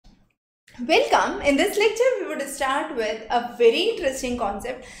Welcome. In this lecture, we would start with a very interesting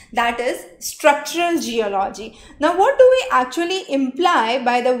concept, that is structural geology. Now, what do we actually imply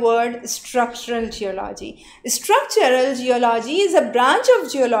by the word structural geology? Structural geology is a branch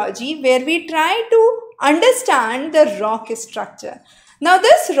of geology where we try to understand the rock structure. Now,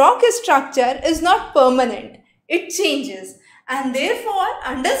 this rock structure is not permanent, it changes. And therefore,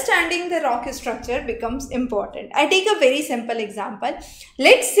 understanding the rock structure becomes important. I take a very simple example.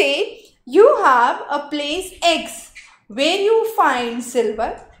 Let's say you have a place X where you find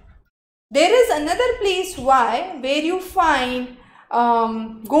silver. There is another place Y where you find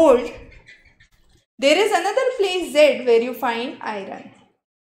gold. There is another place Z where you find iron.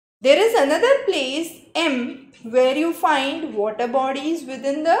 There is another place M where you find water bodies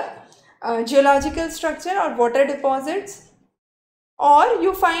within the geological structure or water deposits, or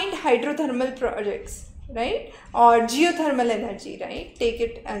you find hydrothermal projects, right, or geothermal energy, right? Take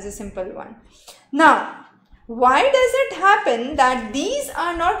it as a simple one. Now, why does it happen that these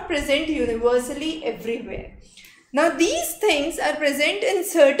are not present universally everywhere? Now, these things are present in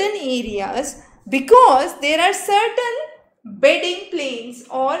certain areas because there are certain bedding planes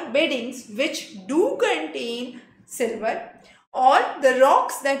or beddings which do contain silver, or the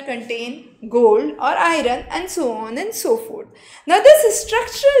rocks that contain gold or iron, and so on and so forth. Now, this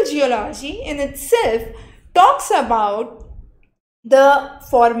structural geology in itself talks about the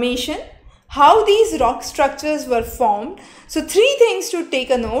formation, how these rock structures were formed. So, three things to take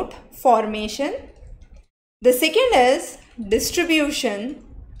a note: formation, the second is distribution,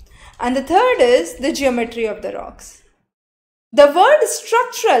 and the third is the geometry of the rocks. The word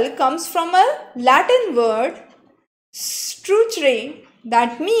structural comes from a Latin word structure,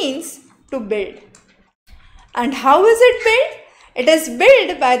 that means to build. And how is it built? It is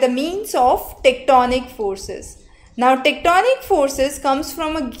built by the means of tectonic forces. Now, tectonic forces comes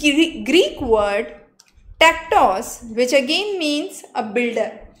from a Greek word tektos, which again means a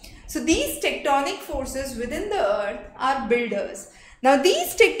builder. So, these tectonic forces within the earth are builders. Now,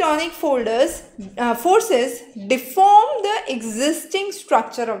 these tectonic forces deform the existing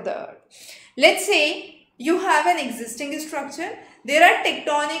structure of the earth. Let's say you have an existing structure. There are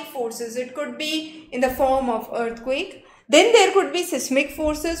tectonic forces. It could be in the form of earthquake. Then there could be seismic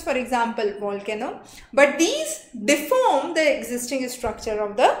forces, for example, volcano. But these deform the existing structure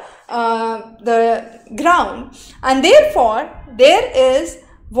of the ground. And therefore, there is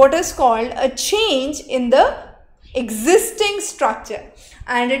what is called a change in the existing structure,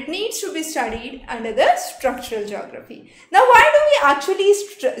 and it needs to be studied under the structural geography. Now, why do we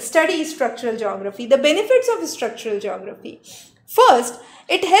actually study structural geography? The benefits of structural geography. First,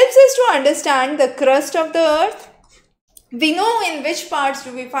 it helps us to understand the crust of the earth. We know in which parts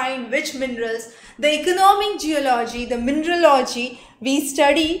do we find which minerals. The economic geology, the mineralogy, we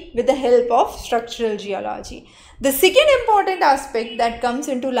study with the help of structural geology. The second important aspect that comes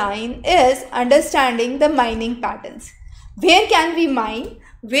into line is understanding the mining patterns. Where can we mine?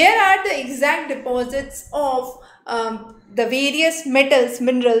 Where are the exact deposits of the various metals,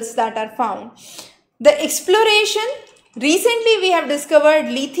 minerals that are found? The exploration. Recently, we have discovered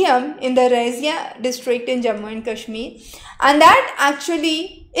lithium in the Razia district in Jammu and Kashmir, and that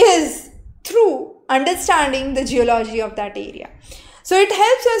actually is through understanding the geology of that area. So, it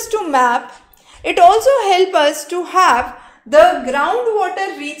helps us to map. It also helps us to have the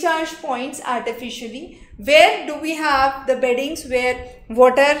groundwater recharge points artificially. Where do we have the beddings where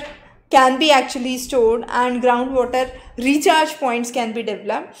water can be actually stored and groundwater recharge points can be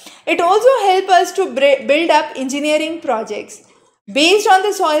developed. It also helps us to build up engineering projects based on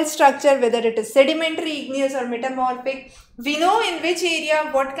the soil structure, whether it is sedimentary, igneous or metamorphic. We know in which area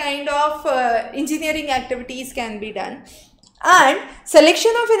what kind of engineering activities can be done, and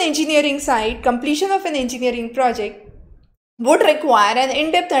selection of an engineering site, completion of an engineering project would require an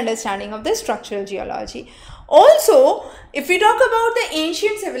in-depth understanding of the structural geology. Also, if we talk about the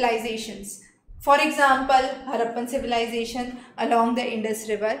ancient civilizations, for example, Harappan civilization along the Indus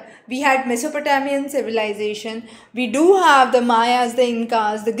River, we had Mesopotamian civilization, we do have the Mayas, the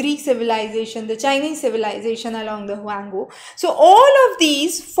Incas, the Greek civilization, the Chinese civilization along the Huangpu. So, all of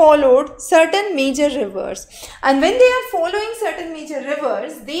these followed certain major rivers, and when they are following certain major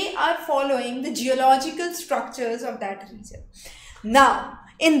rivers, they are following the geological structures of that region. Now,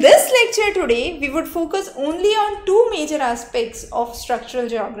 in this lecture today, we would focus only on two major aspects of structural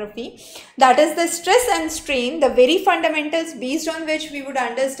geography, that is the stress and strain, the very fundamentals based on which we would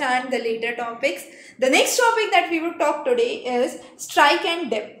understand the later topics. The next topic that we would talk today is strike and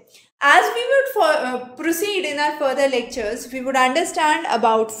dip. As we would proceed in our further lectures, we would understand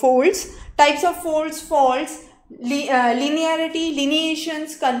about folds, types of folds, faults, linearity,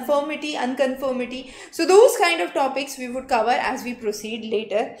 lineations, conformity, unconformity. So those kind of topics we would cover as we proceed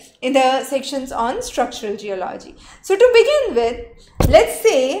later in the sections on structural geology. So to begin with, let's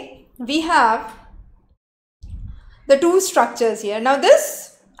say we have the two structures here. Now this,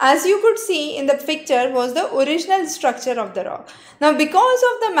 as you could see in the picture, was the original structure of the rock. Now because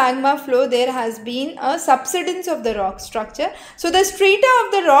of the magma flow, there has been a subsidence of the rock structure. So the strata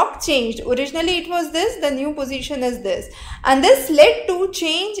of the rock changed. Originally it was this, the new position is this. And this led to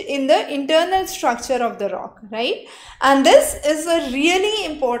change in the internal structure of the rock, right? And this is a really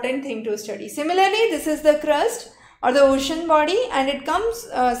important thing to study. Similarly, this is the crust or the ocean body, and it comes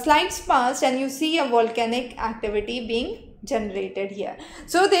slides past and you see a volcanic activity being generated here.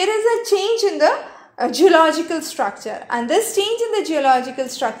 So there is a change in the geological structure, and this change in the geological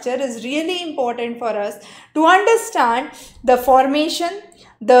structure is really important for us to understand the formation,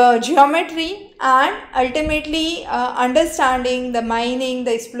 the geometry, and ultimately understanding the mining,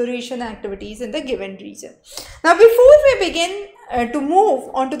 the exploration activities in the given region. Now before we begin to move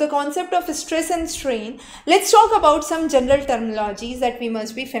on to the concept of stress and strain, let's talk about some general terminologies that we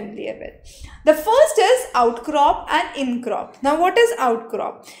must be familiar with. The first is outcrop and incrop. Now what is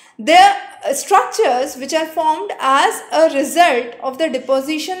outcrop? They are structures which are formed as a result of the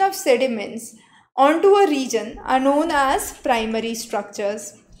deposition of sediments onto a region are known as primary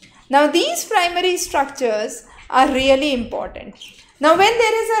structures. Now these primary structures are really important. Now when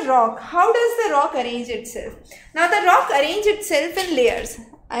there is a rock, how does the rock arrange itself? Now the rock arranges itself in layers.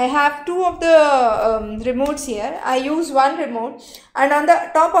 I have two of the remotes here. I use one remote and on the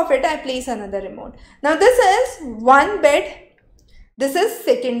top of it I place another remote. Now this is one bed, this is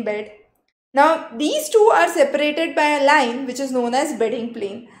second bed. Now these two are separated by a line which is known as bedding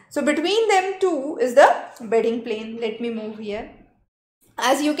plane. So between them two is the bedding plane. Let me move here.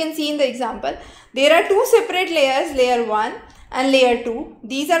 As you can see in the example, there are two separate layers, layer 1 and layer 2.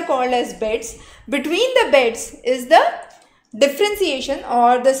 These are called as beds. Between the beds is the differentiation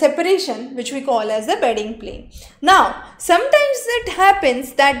or the separation which we call as the bedding plane. Now sometimes it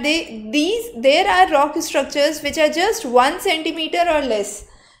happens that there are rock structures which are just 1 centimeter or less,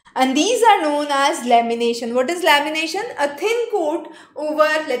 and these are known as lamination. What is lamination? A thin coat over,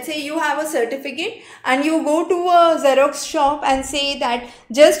 let's say you have a certificate and you go to a Xerox shop and say that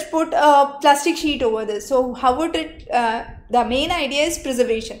just put a plastic sheet over this. So how would it, the main idea is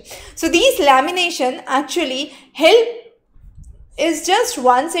preservation. So these lamination actually help is just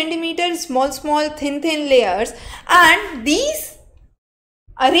 1 centimeter small thin layers, and these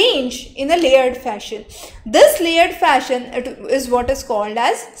arrange in a layered fashion. This layered fashion is what is called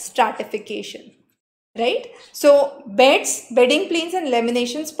as stratification, right? So beds, bedding planes and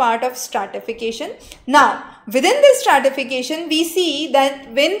laminations part of stratification. Now within this stratification we see that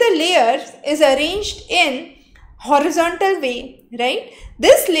when the layer is arranged in horizontal way, right,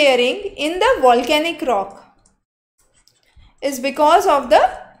 this layering in the volcanic rock is because of the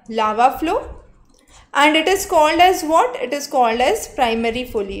lava flow, and it is called as what? It is called as primary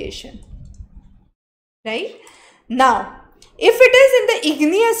foliation, right? Now if it is in the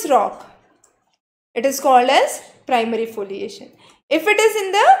igneous rock, it is called as primary foliation. If it is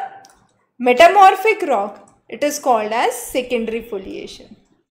in the metamorphic rock, it is called as secondary foliation.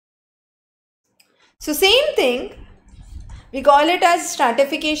 So same thing, we call it as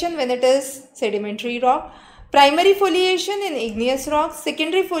stratification when it is sedimentary rock, primary foliation in igneous rock,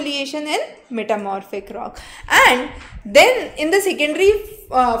 secondary foliation in metamorphic rock. And then in the secondary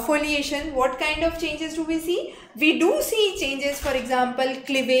foliation, what kind of changes do we see? We do see changes, for example,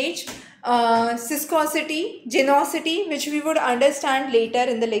 cleavage, viscosity, genosity, which we would understand later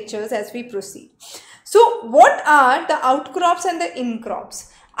in the lectures as we proceed. So what are the outcrops and the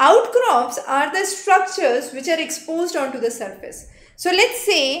incrops? Outcrops are the structures which are exposed onto the surface. So let's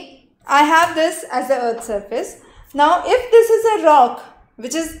say I have this as the earth surface. Now if this is a rock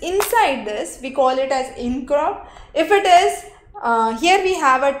which is inside this, we call it as incrop. If it is, here we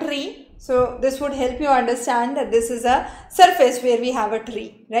have a tree. So this would help you understand that this is a surface where we have a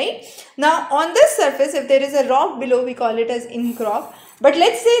tree, right? Now on this surface, if there is a rock below, we call it as incrop. But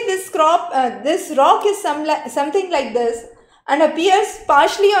let's say this rock is something like this and appears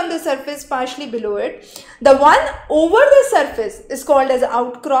partially on the surface, partially below it. The one over the surface is called as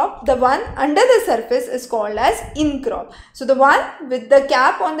outcrop. The one under the surface is called as incrop. So the one with the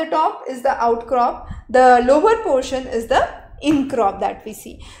cap on the top is the outcrop. The lower portion is the incrop that we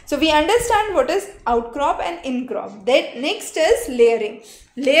see. So we understand what is outcrop and incrop. Then next is layering.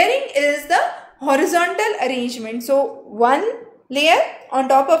 Layering is the horizontal arrangement. So one layer, on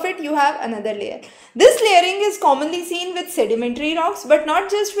top of it you have another layer. This layering is commonly seen with sedimentary rocks, but not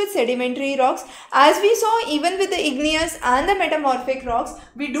just with sedimentary rocks. As we saw, even with the igneous and the metamorphic rocks,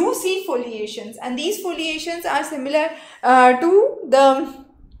 we do see foliations, and these foliations are similar to the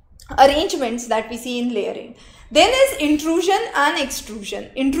arrangements that we see in layering. Then is intrusion and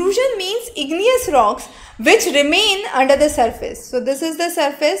extrusion. Intrusion means igneous rocks which remain under the surface. So this is the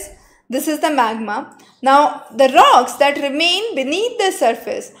surface, this is the magma. Now the rocks that remain beneath the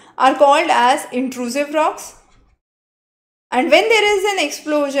surface are called as intrusive rocks. And when there is an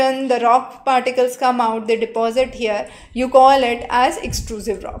explosion, the rock particles come out, they deposit here, you call it as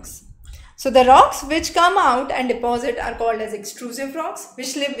extrusive rocks. So the rocks which come out and deposit are called as extrusive rocks,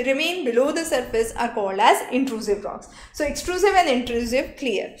 which remain below the surface are called as intrusive rocks. So extrusive and intrusive,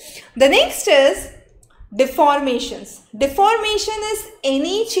 clear. The next is deformations. Deformation is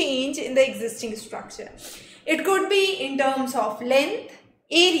any change in the existing structure. It could be in terms of length,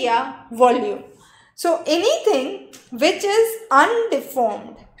 area, volume. So anything which is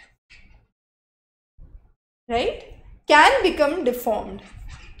undeformed, right, can become deformed.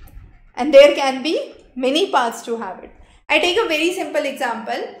 And there can be many paths to have it. I take a very simple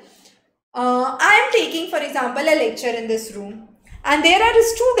example. I am taking, for example, a lecture in this room, and there are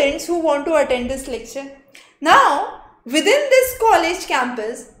students who want to attend this lecture. Now, within this college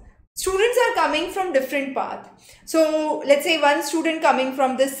campus, students are coming from different paths. So, let's say one student coming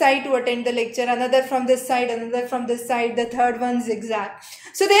from this side to attend the lecture, another from this side, another from this side, the third one zigzag.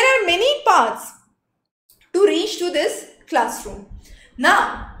 So, there are many paths to reach to this classroom.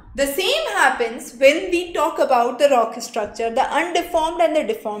 Now, the same happens when we talk about the rock structure, the undeformed and the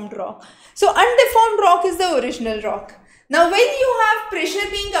deformed rock. So undeformed rock is the original rock. Now when you have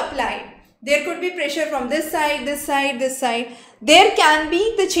pressure being applied, there could be pressure from this side, this side, this side. There can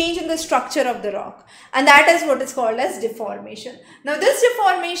be the change in the structure of the rock, and that is what is called as deformation. Now this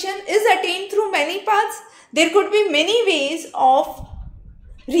deformation is attained through many paths. There could be many ways of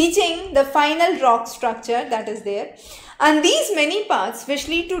reaching the final rock structure that is there. And these many paths which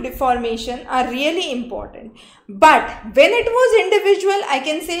lead to deformation are really important. But when it was individual, I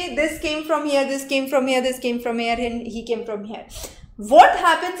can say this came from here, this came from here, this came from here, and he came from here. What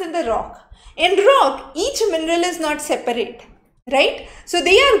happens in the rock? In rock, each mineral is not separate, right? So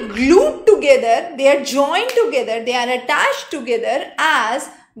they are glued together, they are joined together, they are attached together as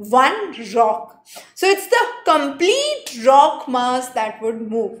one rock. So it's the complete rock mass that would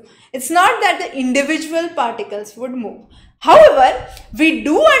move. It's not that the individual particles would move. However, we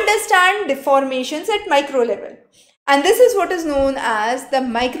do understand deformations at micro level, and this is what is known as the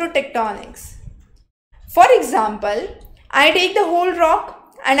microtectonics. For example, I take the whole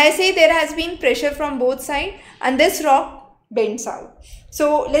rock and I say there has been pressure from both sides and this rock bends out.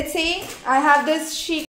 So let's say I have this sheet